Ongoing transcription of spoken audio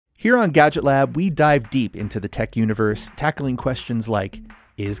Here on Gadget Lab, we dive deep into the tech universe, tackling questions like,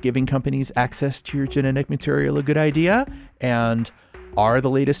 is giving companies access to your genetic material a good idea? And are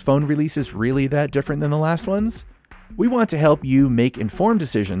the latest phone releases really that different than the last ones? We want to help you make informed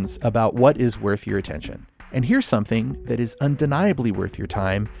decisions about what is worth your attention. And here's something that is undeniably worth your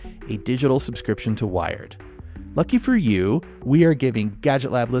time, a digital subscription to Wired. Lucky for you, we are giving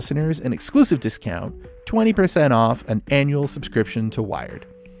Gadget Lab listeners an exclusive discount, 20% off an annual subscription to Wired.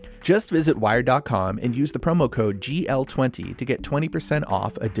 Just visit Wired.com and use the promo code GL20 to get 20%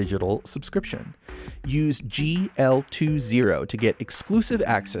 off a digital subscription. Use GL20 to get exclusive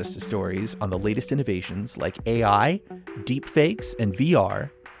access to stories on the latest innovations like AI, deepfakes, and VR,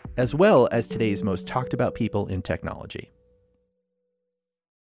 as well as today's most talked about people in technology.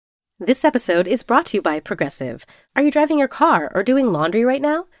 This episode is brought to you by Progressive. Are you driving your car or doing laundry right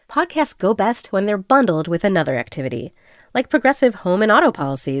now? Podcasts go best when they're bundled with another activity. Like Progressive home and auto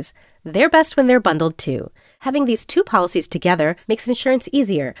policies, they're best when they're bundled too. Having these two policies together makes insurance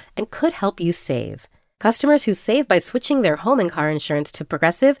easier and could help you save. Customers who save by switching their home and car insurance to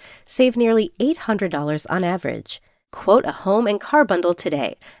Progressive save nearly $800 on average. Quote a home and car bundle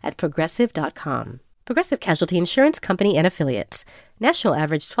today at Progressive.com. Progressive Casualty Insurance Company and Affiliates. National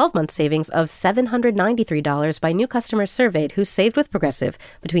average 12-month savings of $793 by new customers surveyed who saved with Progressive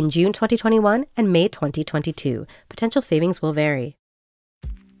between June 2021 and May 2022. Potential savings will vary.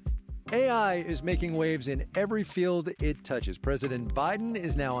 AI is making waves in every field it touches. President Biden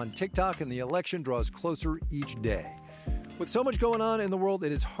is now on TikTok, and the election draws closer each day. With so much going on in the world,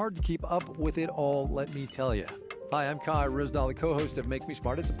 it is hard to keep up with it all, let me tell you. Hi, I'm Kai Ryssdal, the co-host of Make Me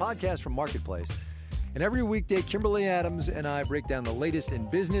Smart. It's a podcast from Marketplace. And every weekday, Kimberly Adams and I break down the latest in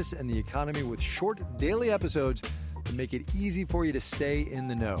business and the economy with short daily episodes to make it easy for you to stay in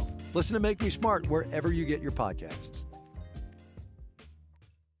the know. Listen to Make Me Smart wherever you get your podcasts.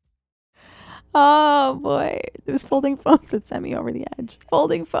 Oh, boy. Those folding phones that sent me over the edge.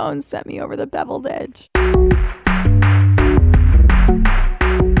 Folding phones sent me over the beveled edge.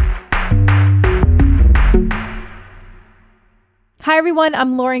 Hi, everyone.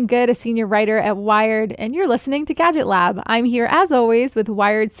 I'm Lauren Good, a senior writer at Wired, and you're listening to Gadget Lab. I'm here, as always, with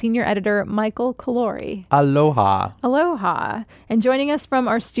Wired senior editor Michael Calore. Aloha. Aloha. And joining us from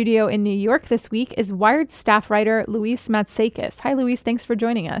our studio in New York this week is Wired staff writer Luis Matsakis. Hi, Luis. Thanks for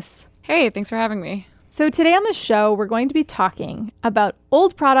joining us. Hey, thanks for having me. So today on the show, we're going to be talking about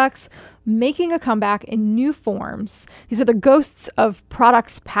old products making a comeback in new forms. These are the ghosts of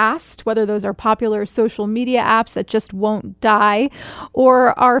products past, whether those are popular social media apps that just won't die,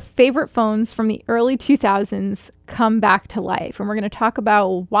 or our favorite phones from the early 2000s come back to life. And we're going to talk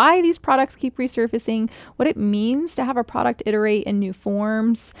about why these products keep resurfacing, what it means to have a product iterate in new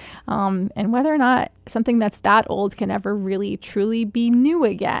forms, and whether or not something that's that old can ever really truly be new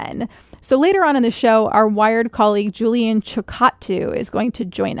again. So later on in the show, our Wired colleague Julian Chokatu is going to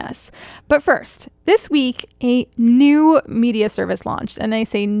join us. But first, this week, a new media service launched. And I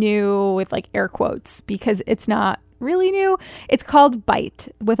say new with like air quotes because it's not really new. It's called Byte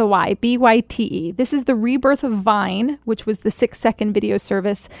with a Y, B-Y-T-E. This is the rebirth of Vine, which was the 6-second video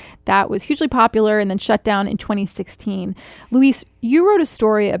service that was hugely popular and then shut down in 2016. Luis, you wrote a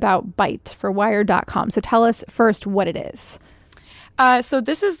story about Byte for Wired.com. So tell us first what it is. So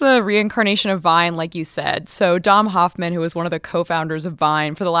this is the reincarnation of Vine, like you said. So Dom Hoffman, who was one of the co-founders of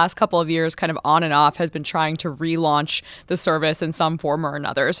Vine, for the last couple of years, kind of on and off, has been trying to relaunch the service in some form or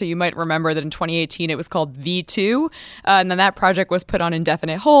another. So you might remember that in 2018, it was called V2, and then that project was put on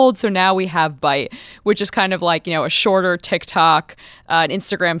indefinite hold. So now we have Byte, which is kind of like, a shorter TikTok, an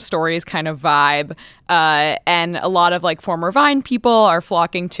Instagram stories kind of vibe. And a lot of like former Vine people are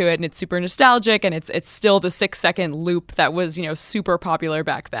flocking to it, and it's super nostalgic, and it's still the 6-second loop that was, super popular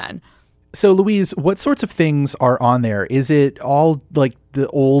back then. So, Louise, what sorts of things are on there? Is it all like the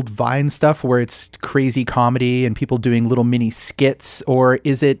old Vine stuff where it's crazy comedy and people doing little mini skits, or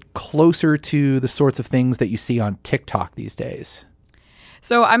is it closer to the sorts of things that you see on TikTok these days?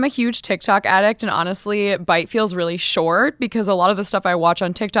 So I'm a huge TikTok addict, and honestly, Byte feels really short because a lot of the stuff I watch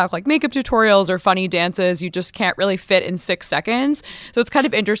on TikTok, like makeup tutorials or funny dances, you just can't really fit in 6 seconds. So it's kind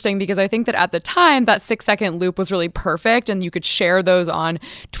of interesting because I think that at the time, that 6-second loop was really perfect, and you could share those on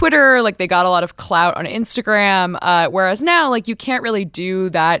Twitter. Like, they got a lot of clout on Instagram, whereas now, like, you can't really do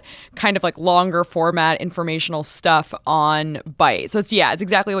that kind of like longer format informational stuff on Byte. So it's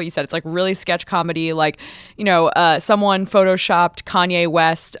exactly what you said. It's like really sketch comedy, like, someone photoshopped Kanye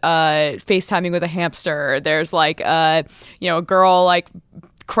West FaceTiming with a hamster. There's like a girl like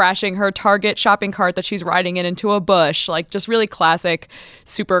crashing her Target shopping cart that she's riding into a bush, like just really classic,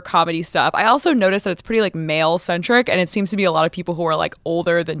 super comedy stuff. I also noticed that it's pretty like male centric, and it seems to be a lot of people who are like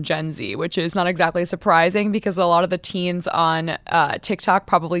older than Gen Z, which is not exactly surprising because a lot of the teens on TikTok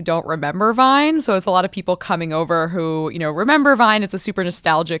probably don't remember Vine. So it's a lot of people coming over who, you know, remember Vine. It's a super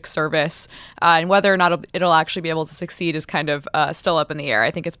nostalgic service, and whether or not it'll actually be able to succeed is kind of still up in the air.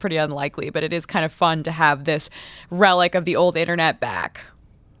 I think it's pretty unlikely, but it is kind of fun to have this relic of the old internet back.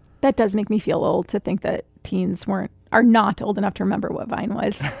 That does make me feel old to think that teens are not old enough to remember what Vine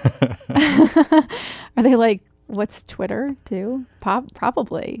was. Are they like, what's Twitter too?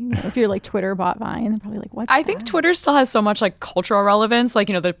 Probably. You know, if you're like Twitter bought Vine, they're probably like, what's I think Twitter still has so much like cultural relevance. Like,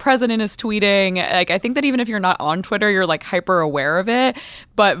 you know, the president is tweeting. Like, I think that even if you're not on Twitter, you're like hyper aware of it.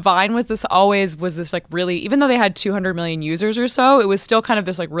 But Vine was this like really, even though they had 200 million users or so, it was still kind of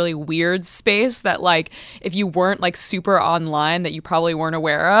this like really weird space that like if you weren't like super online that you probably weren't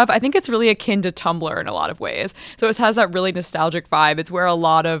aware of. I think it's really akin to Tumblr in a lot of ways. So it has that really nostalgic vibe. It's where a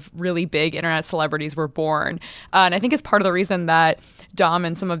lot of really big internet celebrities were born. And I think it's part of the reason that Dom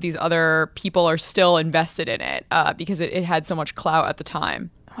and some of these other people are still invested in it because it had so much clout at the time.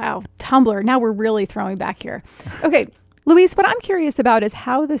 Wow, Tumblr. Now we're really throwing back here. Okay, Luis, what I'm curious about is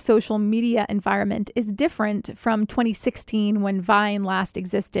how the social media environment is different from 2016 when Vine last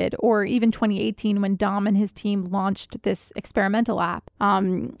existed, or even 2018 when Dom and his team launched this experimental app.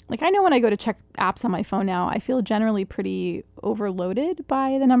 Like I know when I go to check apps on my phone now, I feel generally pretty overloaded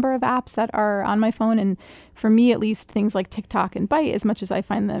by the number of apps that are on my phone. And for me, at least, things like TikTok and Byte, as much as I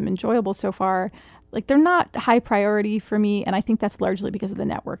find them enjoyable so far, like they're not high priority for me. And I think that's largely because of the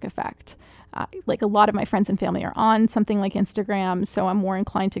network effect. Like a lot of my friends and family are on something like Instagram, so I'm more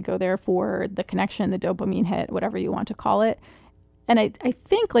inclined to go there for the connection, the dopamine hit, whatever you want to call it. And I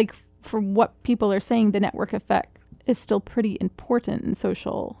think like for what people are saying, the network effect is still pretty important in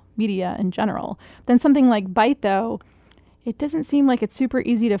social media in general. Then something like Byte, though, it doesn't seem like it's super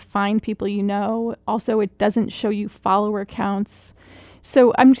easy to find people you know. Also, it doesn't show you follower counts.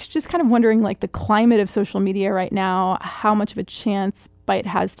 So I'm just kind of wondering, like, the climate of social media right now, how much of a chance Byte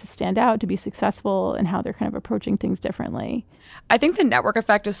has to stand out, to be successful, and how they're kind of approaching things differently. I think the network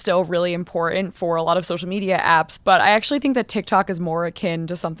effect is still really important for a lot of social media apps, but I actually think that TikTok is more akin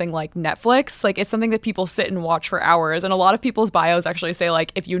to something like Netflix. Like, it's something that people sit and watch for hours, and a lot of people's bios actually say,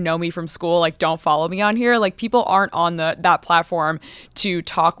 like, if you know me from school, like, don't follow me on here. Like, people aren't on that platform to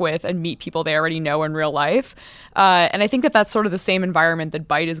talk with and meet people they already know in real life. And I think that that's sort of the same environment that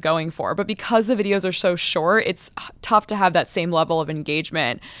Byte is going for. But because the videos are so short, it's tough to have that same level of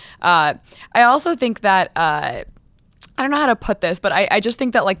engagement. I also think that I don't know how to put this, but I just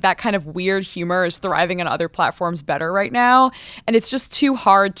think that like that kind of weird humor is thriving on other platforms better right now. And it's just too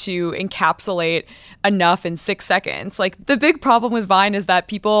hard to encapsulate enough in 6 seconds. Like the big problem with Vine is that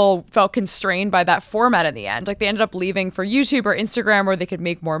people felt constrained by that format in the end. Like they ended up leaving for YouTube or Instagram where they could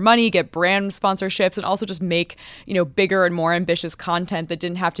make more money, get brand sponsorships, and also just make, you know, bigger and more ambitious content that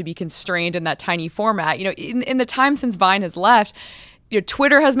didn't have to be constrained in that tiny format. You know, in the time since Vine has left, you know,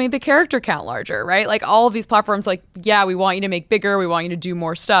 Twitter has made the character count larger, right? Like all of these platforms, like, yeah, we want you to make bigger, we want you to do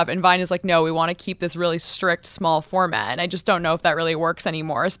more stuff. And Vine is like, no, we want to keep this really strict, small format. And I just don't know if that really works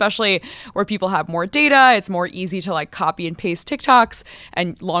anymore, especially where people have more data. It's more easy to like copy and paste TikToks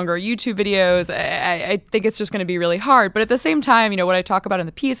and longer YouTube videos. I think it's just going to be really hard. But at the same time, you know, what I talk about in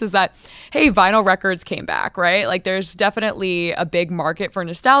the piece is that, hey, vinyl records came back, right? Like there's definitely a big market for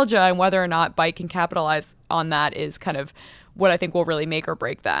nostalgia, and whether or not Byte can capitalize on that is kind of what I think will really make or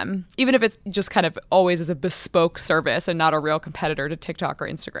break them, even if it's just kind of always as a bespoke service and not a real competitor to TikTok or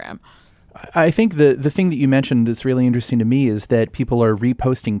Instagram. I think the thing that you mentioned that's really interesting to me is that people are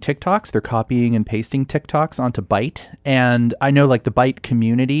reposting TikToks. They're copying and pasting TikToks onto Byte. And I know like the Byte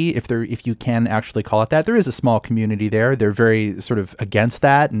community, if you can actually call it that, there is a small community there. They're very sort of against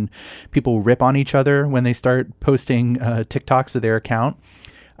that, and people rip on each other when they start posting TikToks to their account.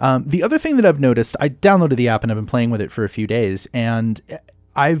 The other thing that I've noticed, I downloaded the app and I've been playing with it for a few days, and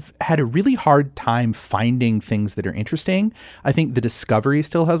I've had a really hard time finding things that are interesting. I think the discovery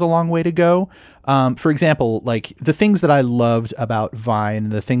still has a long way to go. For example, like the things that I loved about Vine,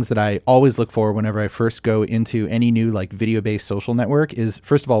 the things that I always look for whenever I first go into any new like video-based social network is,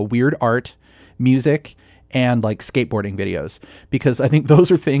 first of all, weird art, music, and like skateboarding videos, because I think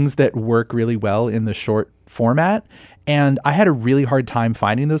those are things that work really well in the short format. And I had a really hard time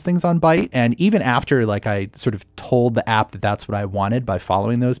finding those things on Byte. And even after like I sort of told the app that that's what I wanted by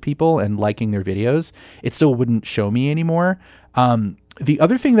following those people and liking their videos, it still wouldn't show me anymore. The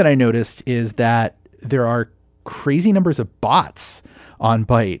other thing that I noticed is that there are crazy numbers of bots on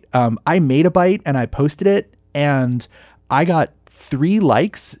Byte. I made a Byte and I posted it, and I got 3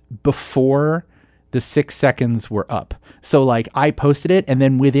 likes before the 6 seconds were up. So like I posted it, and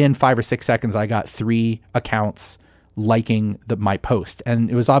then within 5 or 6 seconds, I got 3 accounts liking my post. And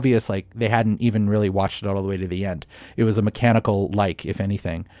it was obvious like they hadn't even really watched it all the way to the end. It was a mechanical like, if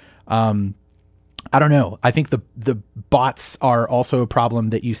anything. I don't know. I think the bots are also a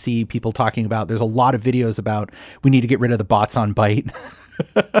problem that you see people talking about. There's a lot of videos about we need to get rid of the bots on Byte.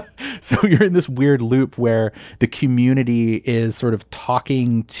 So you're in this weird loop where the community is sort of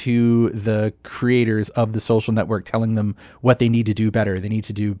talking to the creators of the social network, telling them what they need to do better. They need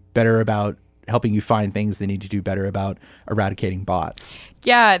to do better about helping you find things. They need to do better about eradicating bots.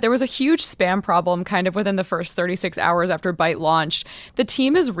 Yeah, there was a huge spam problem kind of within the first 36 hours after Byte launched. The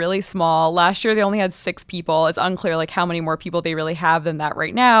team is really small. Last year, they only had 6 people. It's unclear like how many more people they really have than that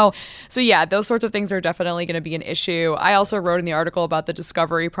right now. So yeah, those sorts of things are definitely going to be an issue. I also wrote in the article about the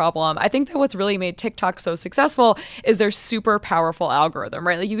discovery problem. I think that what's really made TikTok so successful is their super powerful algorithm,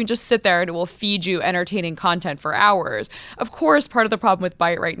 right? Like you can just sit there and it will feed you entertaining content for hours. Of course, part of the problem with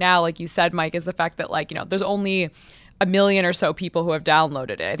Byte right now, like you said, Mike, is the fact that like, there's only a million or so people who have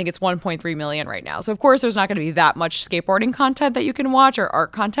downloaded it. I think it's 1.3 million right now. So of course there's not going to be that much skateboarding content that you can watch or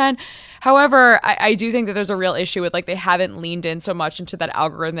art content. However, I do think that there's a real issue with like they haven't leaned in so much into that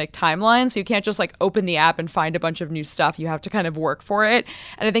algorithmic timeline. So you can't just like open the app and find a bunch of new stuff. You have to kind of work for it.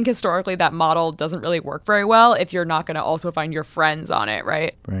 And I think historically that model doesn't really work very well if you're not going to also find your friends on it,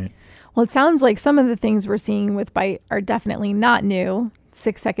 right? Right. Well, it sounds like some of the things we're seeing with Byte are definitely not new.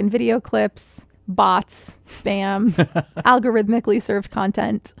 6-second video clips, bots, spam, algorithmically served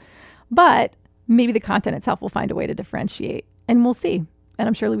content. But maybe the content itself will find a way to differentiate, and we'll see. And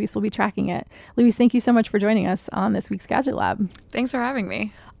I'm sure Luis will be tracking it. Luis, thank you so much for joining us on this week's Gadget Lab. Thanks for having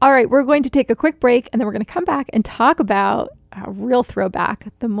me. All right, we're going to take a quick break, and then we're going to come back and talk about a real throwback,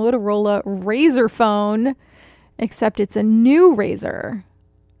 the Motorola Razr phone, except it's a new Razr,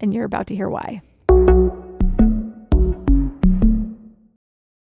 and you're about to hear why.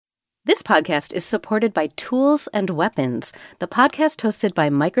 This podcast is supported by Tools and Weapons, the podcast hosted by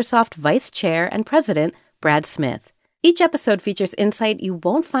Microsoft Vice Chair and President Brad Smith. Each episode features insight you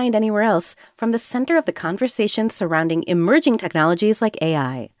won't find anywhere else from the center of the conversation surrounding emerging technologies like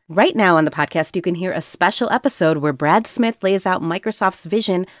AI. Right now on the podcast, you can hear a special episode where Brad Smith lays out Microsoft's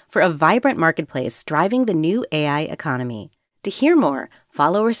vision for a vibrant marketplace driving the new AI economy. To hear more,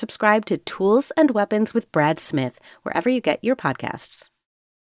 follow or subscribe to Tools and Weapons with Brad Smith wherever you get your podcasts.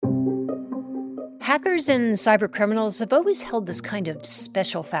 Hackers and cybercriminals have always held this kind of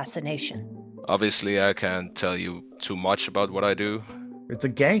special fascination. Obviously, I can't tell you too much about what I do. It's a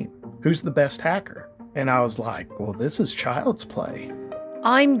game. Who's the best hacker? And I was like, well, this is child's play.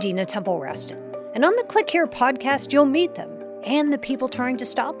 I'm Dina Temple-Raston, and on the Click Here podcast, you'll meet them and the people trying to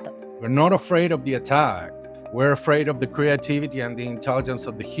stop them. We're not afraid of the attack. We're afraid of the creativity and the intelligence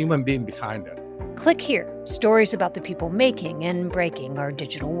of the human being behind it. Click Here, stories about the people making and breaking our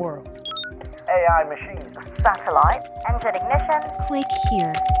digital world. AI machines, satellite, engine ignition, Click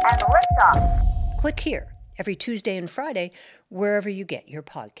Here, and liftoff. Click Here, every Tuesday and Friday, wherever you get your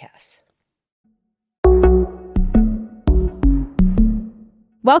podcasts.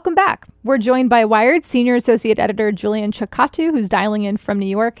 Welcome back. We're joined by Wired Senior Associate Editor Julian Chakatu, who's dialing in from New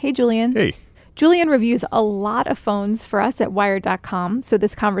York. Hey, Julian. Hey. Julian reviews a lot of phones for us at Wired.com, so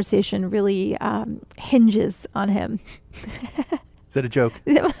this conversation really hinges on him. Is that a joke?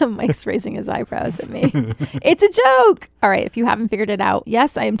 Mike's raising his eyebrows at me. It's a joke. All right, if you haven't figured it out,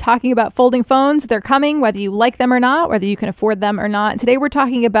 yes, I am talking about folding phones. They're coming, whether you like them or not, whether you can afford them or not. Today we're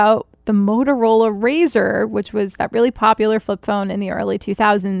talking about the Motorola Razr, which was that really popular flip phone in the early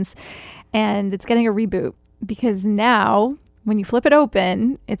 2000s. And it's getting a reboot because now when you flip it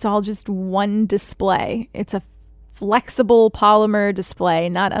open, it's all just one display. It's a flexible polymer display,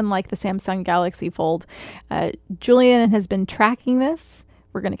 not unlike the Samsung Galaxy Fold. Julian has been tracking this.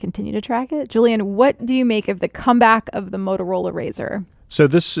 We're going to continue to track it. Julian, what do you make of the comeback of the Motorola Razr? So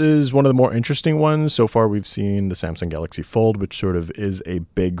this is one of the more interesting ones. So far, we've seen the Samsung Galaxy Fold, which sort of is a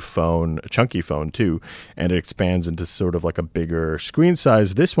big phone, a chunky phone too, and it expands into sort of like a bigger screen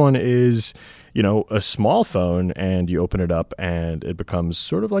size. This one is, a small phone, and you open it up and it becomes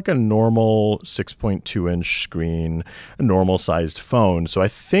sort of like a normal 6.2-inch screen, a normal-sized phone. So I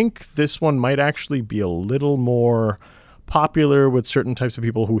think this one might actually be a little more popular with certain types of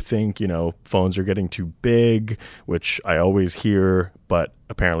people who think, phones are getting too big, which I always hear but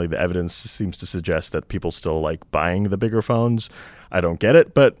apparently the evidence seems to suggest that people still like buying the bigger phones. I don't get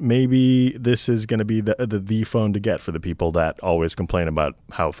it, but maybe this is going to be the phone to get for the people that always complain about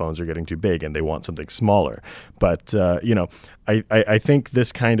how phones are getting too big and they want something smaller. But, I think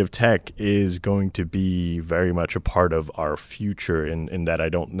this kind of tech is going to be very much a part of our future in that I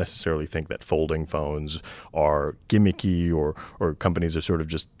don't necessarily think that folding phones are gimmicky or companies are sort of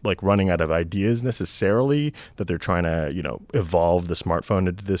just like running out of ideas necessarily, that they're trying to, evolve the smartphone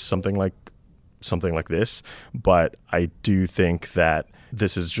into this something like this. But I do think that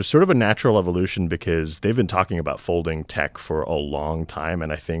this is just sort of a natural evolution because they've been talking about folding tech for a long time.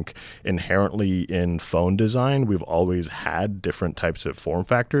 And I think inherently in phone design, we've always had different types of form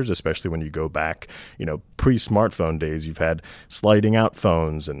factors, especially when you go back, pre-smartphone days. You've had sliding out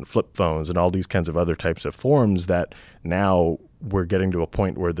phones and flip phones and all these kinds of other types of forms that now we're getting to a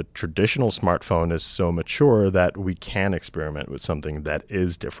point where the traditional smartphone is so mature that we can experiment with something that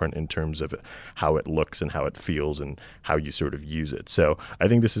is different in terms of how it looks and how it feels and how you sort of use it. So I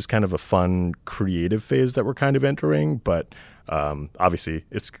think this is kind of a fun, creative phase that we're kind of entering, but obviously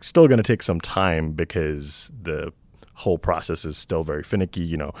it's still going to take some time because the whole process is still very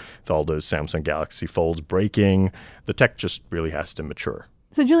finicky, with all those Samsung Galaxy Folds breaking. The tech just really has to mature.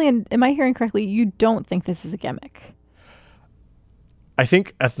 So Julian, am I hearing correctly? You don't think this is a gimmick? I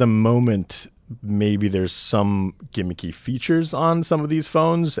think at the moment, maybe there's some gimmicky features on some of these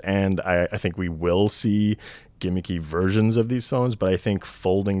phones, and I think we will see gimmicky versions of these phones, but I think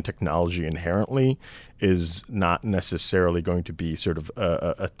folding technology inherently is not necessarily going to be sort of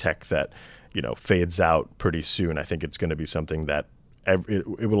a tech that, fades out pretty soon. I think it's going to be something that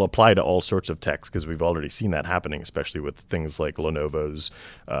it will apply to all sorts of techs because we've already seen that happening, especially with things like Lenovo's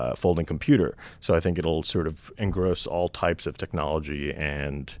folding computer. So I think it'll sort of engross all types of technology.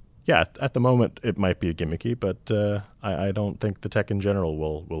 And yeah, at the moment, it might be gimmicky, but I don't think the tech in general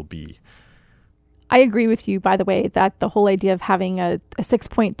will be. I agree with you, by the way, that the whole idea of having a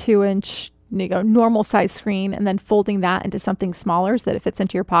 6.2-inch normal size screen and then folding that into something smaller so that it fits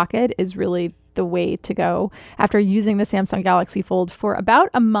into your pocket is really the way to go. After using the Samsung Galaxy Fold for about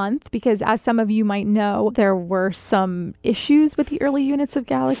a month, because as some of you might know, there were some issues with the early units of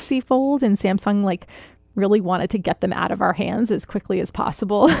Galaxy Fold, and Samsung really wanted to get them out of our hands as quickly as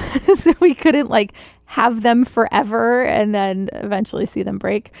possible. So we couldn't have them forever and then eventually see them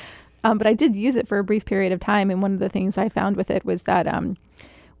break. But I did use it for a brief period of time, and one of the things I found with it was that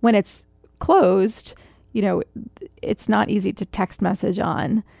when it's closed, it's not easy to text message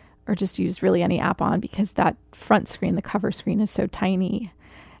on or just use really any app on because that front screen, the cover screen, is so tiny.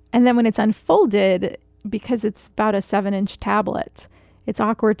 And then when it's unfolded, because it's about a 7-inch tablet, it's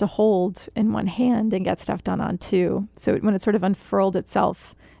awkward to hold in one hand and get stuff done on two. So when it's sort of unfurled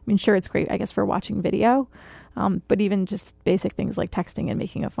itself, sure, it's great, I guess, for watching video, but even just basic things like texting and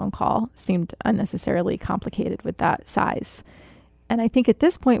making a phone call seemed unnecessarily complicated with that size. And I think at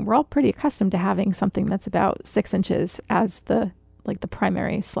this point, we're all pretty accustomed to having something that's about 6 inches as the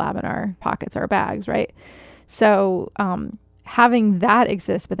primary slab in our pockets, our bags, right? So having that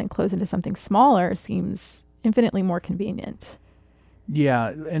exist but then close into something smaller seems infinitely more convenient. Yeah.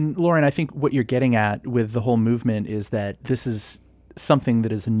 And Lauren, I think what you're getting at with the whole movement is that this is something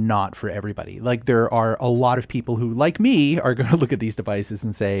that is not for everybody. There are a lot of people who, like me, are going to look at these devices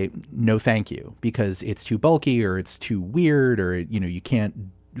and say, no, thank you, because it's too bulky or it's too weird or, you can't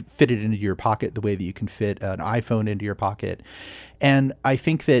fit it into your pocket the way that you can fit an iPhone into your pocket. And I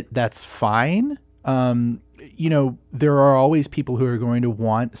think that that's fine. There are always people who are going to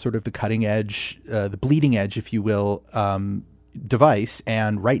want sort of the cutting edge, the bleeding edge, if you will, device.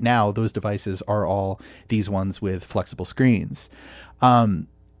 And right now, those devices are all these ones with flexible screens.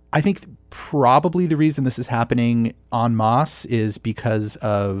 I think probably the reason this is happening en masse is because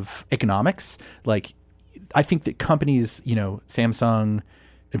of economics. I think that companies, Samsung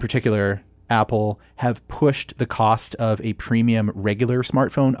in particular, Apple, have pushed the cost of a premium regular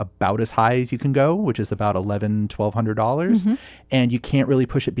smartphone about as high as you can go, which is about $1,100, $1,200. Mm-hmm. And you can't really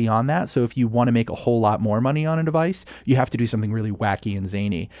push it beyond that. So if you want to make a whole lot more money on a device, you have to do something really wacky and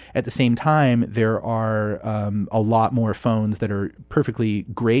zany. At the same time, there are a lot more phones that are perfectly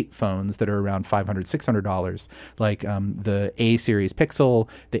great phones that are around $500, $600, like the A series Pixel,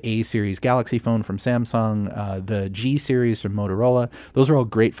 the A series Galaxy phone from Samsung, the G series from Motorola. Those are all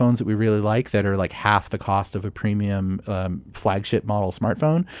great phones that we really like, that are half the cost of a premium flagship model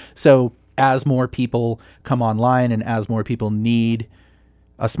smartphone. So as more people come online and as more people need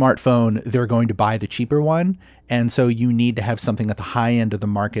a smartphone, they're going to buy the cheaper one. And so you need to have something at the high end of the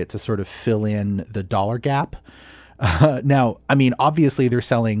market to sort of fill in the dollar gap. Now, obviously they're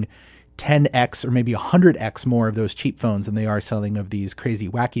selling 10x or maybe 100x more of those cheap phones than they are selling of these crazy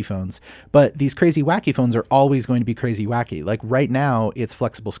wacky phones. But these crazy wacky phones are always going to be crazy wacky. Like right now, it's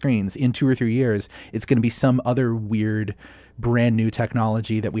flexible screens. In 2 or 3 years, it's going to be some other weird brand new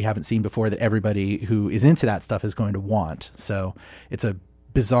technology that we haven't seen before that everybody who is into that stuff is going to want. So it's a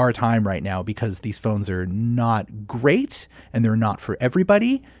bizarre time right now because these phones are not great and they're not for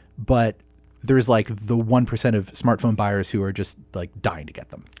everybody, but there's like the 1% of smartphone buyers who are just like dying to get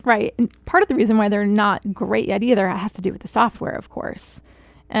them. Right. And part of the reason why they're not great yet either has to do with the software, of course.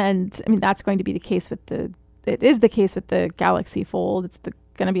 And I mean, that's going to be the case with it is the case with the Galaxy Fold. It's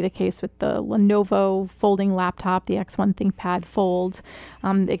going to be the case with the Lenovo folding laptop, the X1 ThinkPad Fold.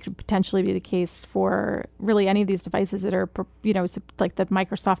 It could potentially be the case for really any of these devices that are, like the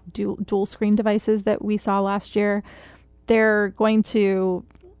Microsoft dual screen devices that we saw last year. They're going to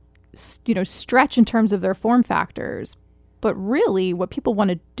stretch in terms of their form factors. But really what people want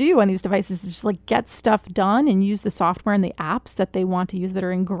to do on these devices is just like get stuff done and use the software and the apps that they want to use that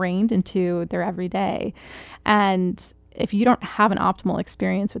are ingrained into their everyday. And if you don't have an optimal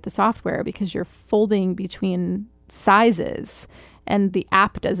experience with the software because you're folding between sizes and the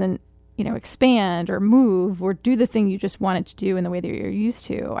app doesn't, expand or move or do the thing you just want it to do in the way that you're used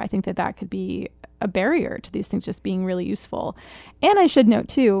to, I think that could be a barrier to these things just being really useful. And I should note,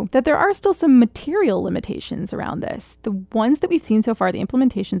 too, that there are still some material limitations around this. The ones that we've seen so far, the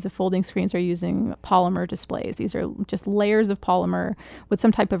implementations of folding screens are using polymer displays. These are just layers of polymer with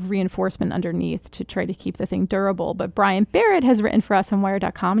some type of reinforcement underneath to try to keep the thing durable. But Brian Barrett has written for us on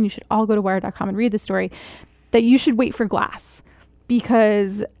Wired.com, and you should all go to Wired.com and read the story, that you should wait for glass.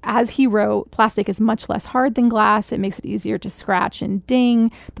 Because as he wrote, plastic is much less hard than glass. It makes it easier to scratch and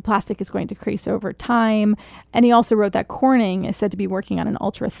ding. The plastic is going to crease over time. And he also wrote that Corning is said to be working on an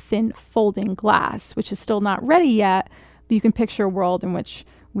ultra thin folding glass, which is still not ready yet. But you can picture a world in which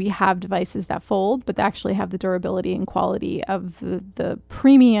we have devices that fold, but they actually have the durability and quality of the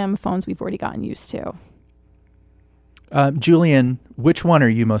premium phones we've already gotten used to. Julian, which one are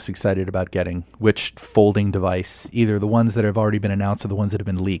you most excited about getting? Which folding device? Either the ones that have already been announced or the ones that have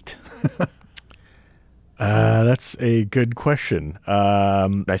been leaked? That's a good question.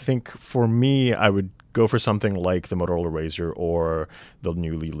 I think for me, I would go for something like the Motorola Razr or the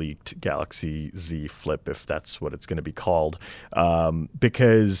newly leaked Galaxy Z Flip, if that's what it's going to be called.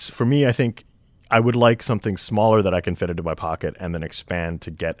 Because for me, I think I would like something smaller that I can fit into my pocket and then expand to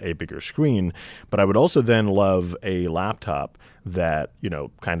get a bigger screen. But I would also then love a laptop that,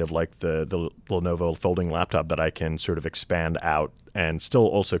 kind of like the Lenovo folding laptop that I can sort of expand out and still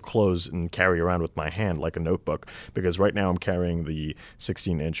also close and carry around with my hand like a notebook. Because right now I'm carrying the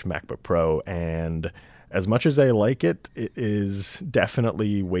 16-inch MacBook Pro, and as much as I like it, it is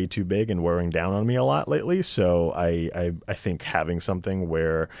definitely way too big and wearing down on me a lot lately. So I think having something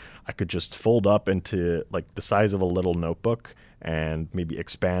where I could just fold up into like the size of a little notebook and maybe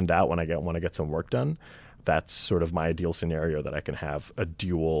expand out when I want to get some work done, that's sort of my ideal scenario, that I can have a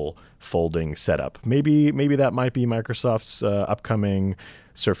dual folding setup. Maybe that might be Microsoft's upcoming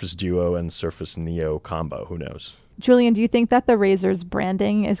Surface Duo and Surface Neo combo. Who knows? Julian, do you think that the Razr's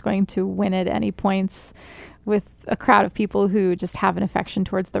branding is going to win at any points with a crowd of people who just have an affection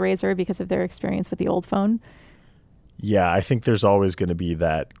towards the Razr because of their experience with the old phone? Yeah, I think there's always going to be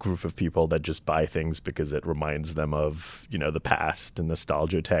that group of people that just buy things because it reminds them of, the past and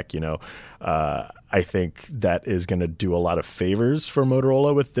nostalgia tech. I think that is going to do a lot of favors for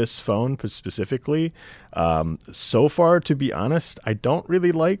Motorola with this phone specifically. So far, to be honest, I don't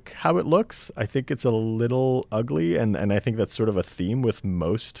really like how it looks. I think it's a little ugly, and I think that's sort of a theme with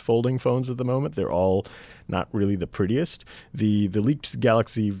most folding phones at the moment. They're all not really the prettiest. The leaked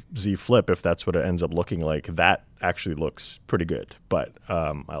Galaxy Z Flip, if that's what it ends up looking like, that actually looks pretty good. But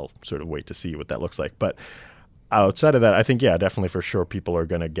I'll sort of wait to see what that looks like. But outside of that, I think, definitely for sure people are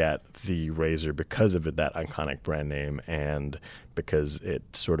going to get the Razr because of that iconic brand name and because it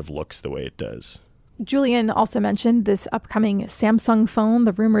sort of looks the way it does. Julian also mentioned this upcoming Samsung phone,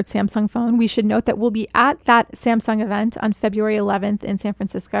 the rumored Samsung phone. We should note that we'll be at that Samsung event on February 11th in San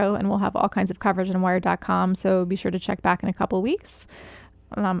Francisco, and we'll have all kinds of coverage on Wired.com, so be sure to check back in a couple of weeks.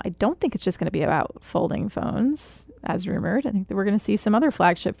 I don't think it's just going to be about folding phones, as rumored. I think that we're going to see some other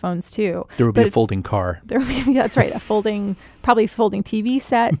flagship phones, too. There will be a folding car. That's right. Probably a folding TV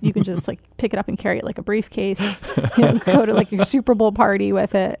set. You can just pick it up and carry it like a briefcase. Go to your Super Bowl party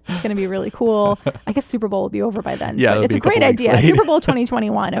with it. It's going to be really cool. I guess Super Bowl will be over by then. Yeah, but it's a great idea. Late. Super Bowl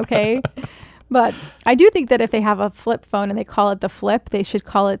 2021, okay? But I do think that if they have a flip phone and they call it the Flip, they should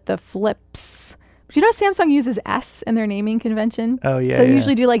call it the Flips. Do you know Samsung uses S in their naming convention? Oh, yeah. So they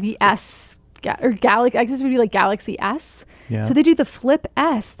usually do the S Galaxy. I guess it would be like Galaxy S. Yeah. So they do the Flip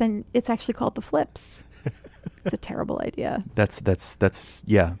S, then it's actually called the Flips. It's a terrible idea. That's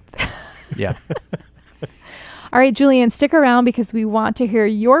yeah. Yeah. All right, Julian, stick around because we want to hear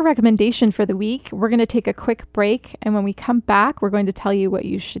your recommendation for the week. We're going to take a quick break, and when we come back, we're going to tell you what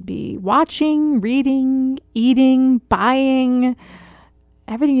you should be watching, reading, eating, buying,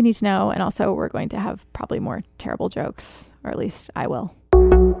 everything you need to know. And also, we're going to have probably more terrible jokes, or at least I will.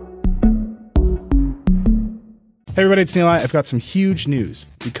 Hey everybody, it's Neil. I've got some huge news.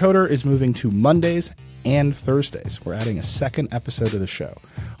 Decoder is moving to Mondays and Thursdays. We're adding a second episode to the show.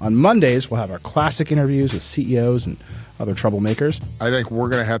 On Mondays, we'll have our classic interviews with CEOs and other troublemakers. I think we're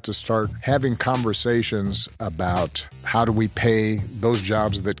going to have to start having conversations about how do we pay those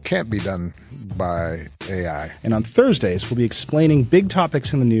jobs that can't be done by AI. And on Thursdays, we'll be explaining big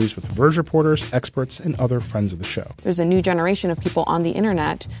topics in the news with Verge reporters, experts, and other friends of the show. There's a new generation of people on the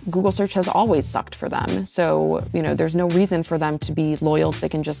internet. Google search has always sucked for them. So, there's no reason for them to be loyal. They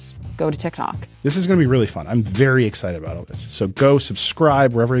can just go to TikTok. This is going to be really fun. I'm very excited about all this. So go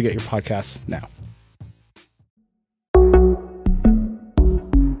subscribe wherever you get your podcasts now.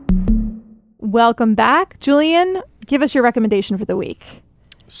 Welcome back. Julian, give us your recommendation for the week.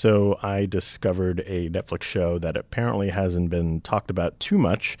 So I discovered a Netflix show that apparently hasn't been talked about too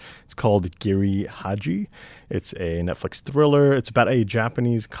much. It's called Giri Haji. It's a Netflix thriller. It's about a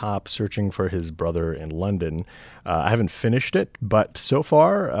Japanese cop searching for his brother in London. I haven't finished it, but so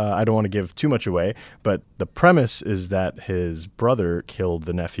far, I don't want to give too much away, but the premise is that his brother killed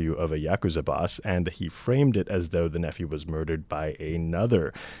the nephew of a Yakuza boss, and he framed it as though the nephew was murdered by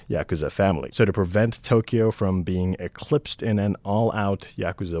another Yakuza family. So to prevent Tokyo from being eclipsed in an all-out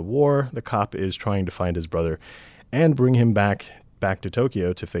Yakuza war, the cop is trying to find his brother and bring him back to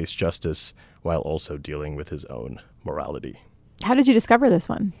Tokyo to face justice while also dealing with his own morality. How did you discover this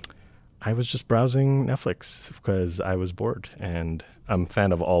one? I was just browsing Netflix because I was bored, and I'm a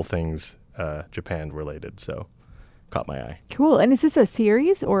fan of all things Japan related, so caught my eye. Cool. And is this a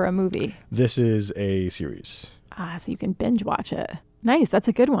series or a movie? This is a series. So you can binge watch it. Nice. That's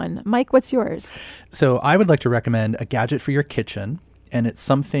a good one. Mike, what's yours? So I would like to recommend a gadget for your kitchen. And it's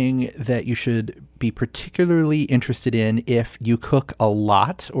something that you should be particularly interested in if you cook a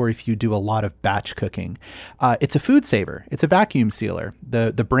lot or if you do a lot of batch cooking. It's a food saver. It's a vacuum sealer.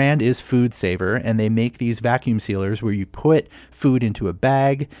 The brand is Food Saver, and they make these vacuum sealers where you put food into a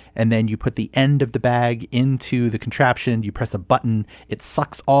bag and then you put the end of the bag into the contraption. You press a button, it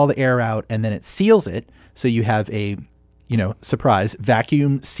sucks all the air out, and then it seals it. So you have a surprise,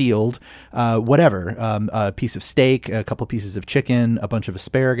 vacuum sealed, a piece of steak, a couple pieces of chicken, a bunch of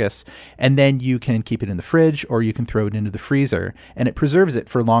asparagus, and then you can keep it in the fridge or you can throw it into the freezer, and it preserves it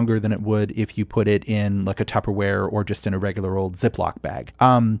for longer than it would if you put it in like a Tupperware or just in a regular old Ziploc bag.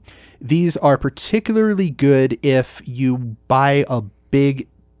 These are particularly good if you buy a big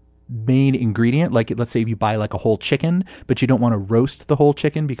main ingredient, like let's say if you buy like a whole chicken, but you don't want to roast the whole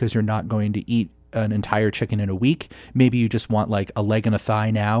chicken because you're not going to eat an entire chicken in a week. Maybe you just want like a leg and a thigh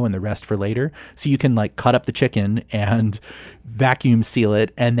now and the rest for later. So you can like cut up the chicken and vacuum seal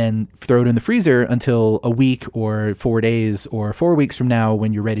it and then throw it in the freezer until a week or 4 days or 4 weeks from now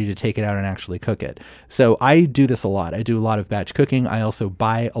when you're ready to take it out and actually cook it. So I do this a lot. I do a lot of batch cooking. I also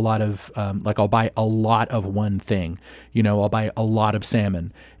buy a lot of I'll buy a lot of one thing. I'll buy a lot of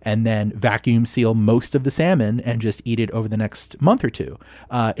salmon and then vacuum seal most of the salmon and just eat it over the next month or two.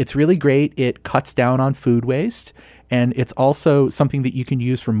 It's really great. It cuts down on food waste. And it's also something that you can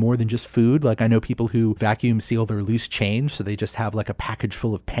use for more than just food. Like I know people who vacuum seal their loose change. So they just have like a package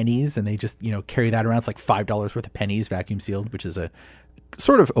full of pennies and they just, carry that around. It's like $5 worth of pennies vacuum sealed, which is a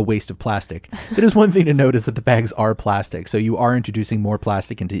sort of a waste of plastic. It is one thing to note is that the bags are plastic. So you are introducing more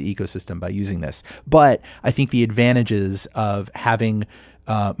plastic into the ecosystem by using this. But I think the advantages of having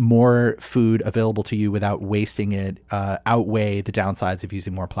more food available to you without wasting it outweigh the downsides of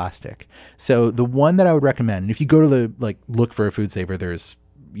using more plastic. So the one that I would recommend, and if you go to look for a Food Saver, there's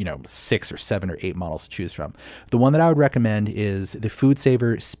 6 or 7 or 8 models to choose from. The one that I would recommend is the Food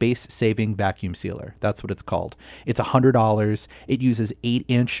Saver Space Saving Vacuum Sealer. That's what it's called. It's $100. It uses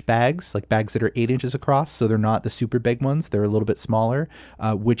 8-inch bags, like bags that are 8 inches across. So they're not the super big ones. They're a little bit smaller,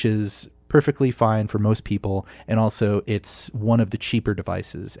 which is perfectly fine for most people. And also it's one of the cheaper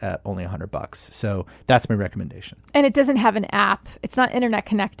devices at only $100. So that's my recommendation. And it doesn't have an app. It's not internet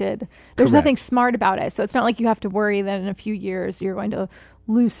connected. There's Correct. Nothing smart about it. So it's not like you have to worry that in a few years you're going to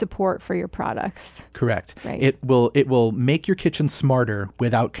lose support for your products. Correct. Right. It will make your kitchen smarter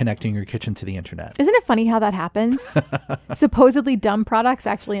without connecting your kitchen to the internet. Isn't it funny how that happens? Supposedly dumb products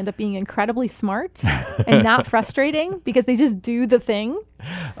actually end up being incredibly smart and not frustrating because they just do the thing.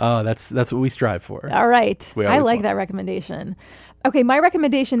 Oh, that's what we strive for. All right. I like want that recommendation. Okay, my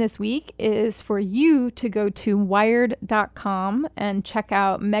recommendation this week is for you to go to wired.com and check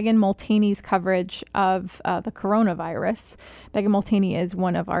out Megan Multaney's coverage of the coronavirus. Megan Multaney is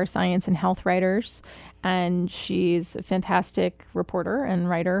one of our science and health writers, and she's a fantastic reporter and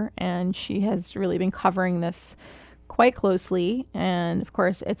writer, and she has really been covering this quite closely. And of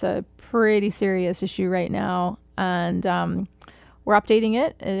course, it's a pretty serious issue right now. And we're updating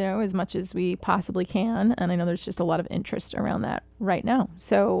it, as much as we possibly can. And I know there's just a lot of interest around that right now.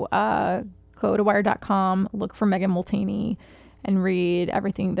 So go to wired.com, look for Megan Multaney, and read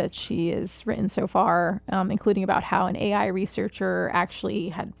everything that she has written so far, including about how an AI researcher actually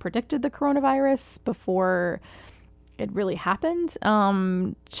had predicted the coronavirus before it really happened.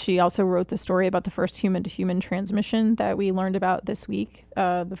 She also wrote the story about the first human-to-human transmission that we learned about this week,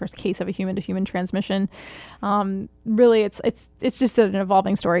 the first case of a human-to-human transmission. Really, it's just an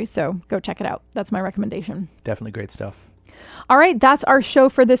evolving story, so go check it out. That's my recommendation. Definitely great stuff. All right, that's our show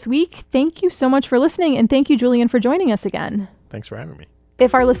for this week. Thank you so much for listening, and thank you, Julian, for joining us again. Thanks for having me.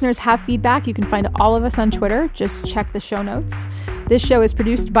 If our listeners have feedback, you can find all of us on Twitter. Just check the show notes. This show is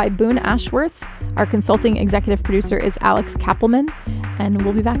produced by Boone Ashworth. Our consulting executive producer is Alex Kappelman, and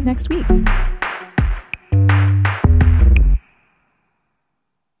we'll be back next week.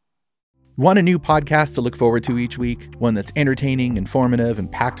 Want a new podcast to look forward to each week? One that's entertaining, informative,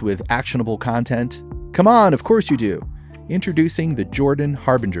 and packed with actionable content? Come on, of course you do. Introducing The Jordan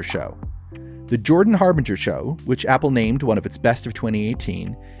Harbinger Show. The Jordan Harbinger Show, which Apple named one of its best of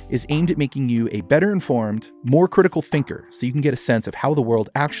 2018, is aimed at making you a better informed, more critical thinker so you can get a sense of how the world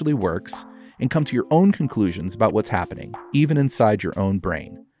actually works and come to your own conclusions about what's happening, even inside your own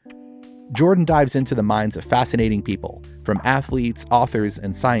brain. Jordan dives into the minds of fascinating people, from athletes, authors,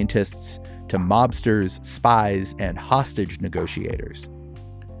 and scientists to mobsters, spies, and hostage negotiators.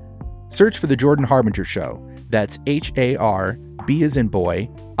 Search for The Jordan Harbinger Show. That's H-A-R-B as in boy,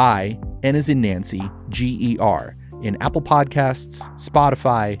 I, N as in Nancy, G-E-R, in Apple Podcasts,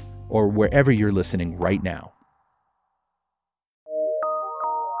 Spotify, or wherever you're listening right now.